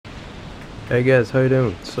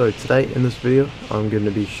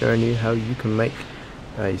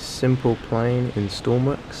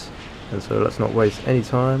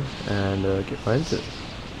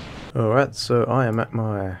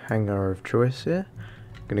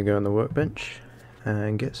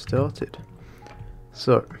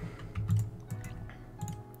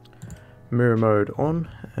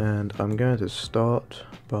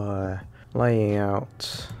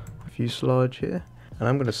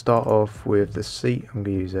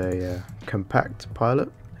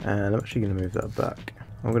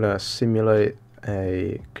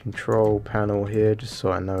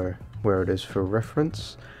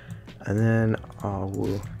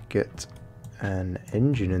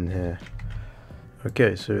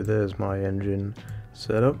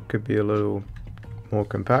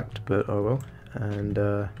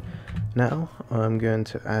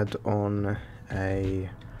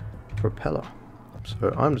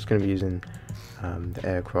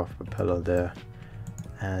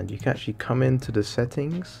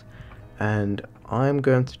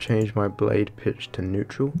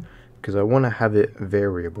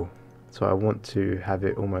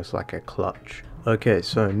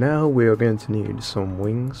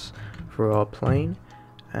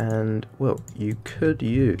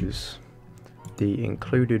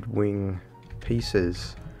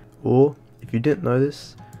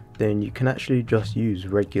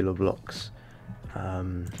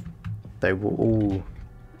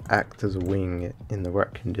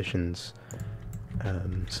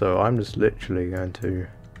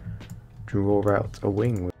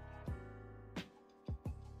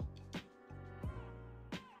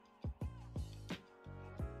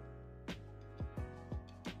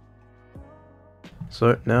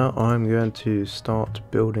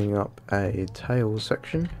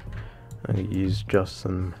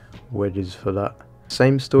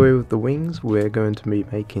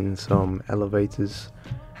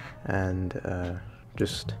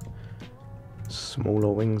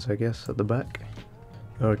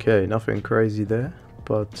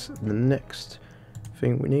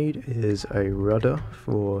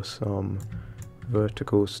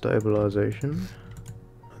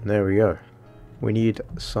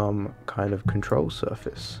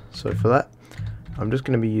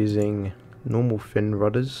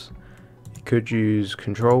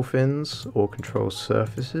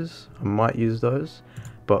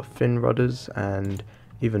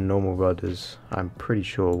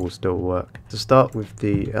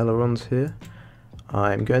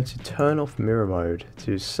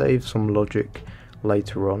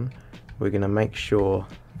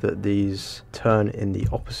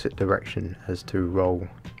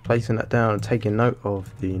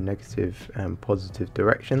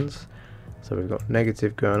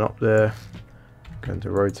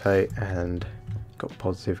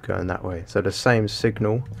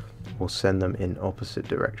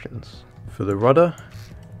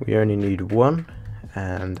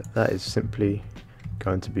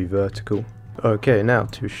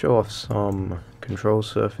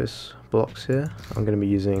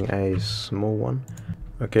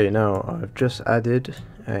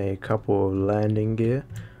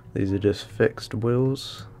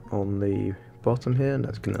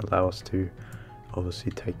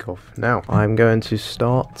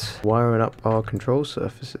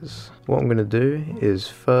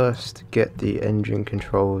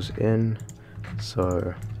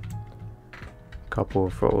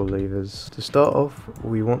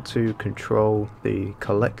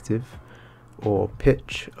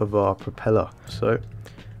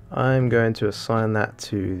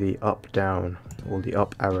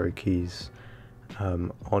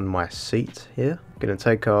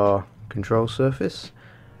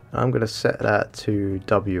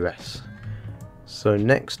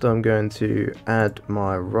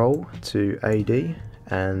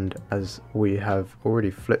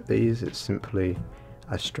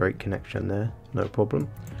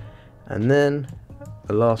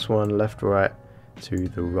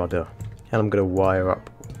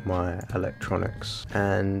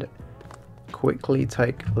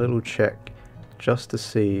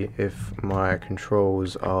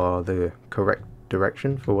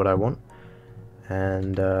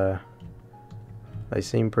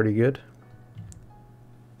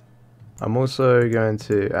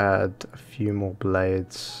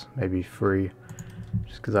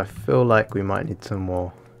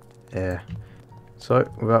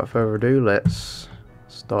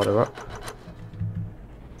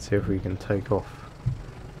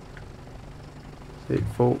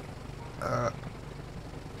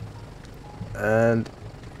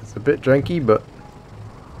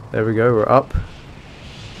There we go, we're up.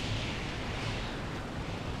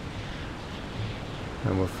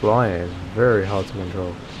 And we're flying. It's very hard to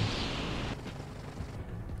control.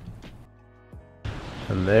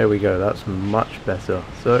 And there we go, that's much better.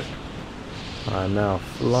 So, I'm now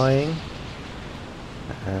flying.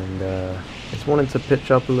 And it's wanting to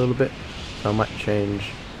pitch up a little bit. So I might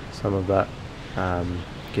change some of that.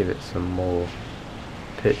 Give it some more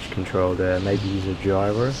pitch control there. Maybe use a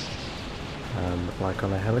gyro. Like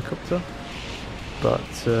on a helicopter. But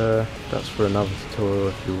that's for another tutorial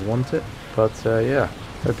if you want it. But yeah,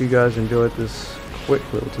 hope you guys enjoyed this quick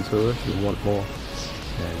little tutorial. If you want more,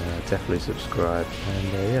 then definitely subscribe.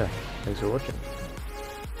 And yeah, thanks for watching.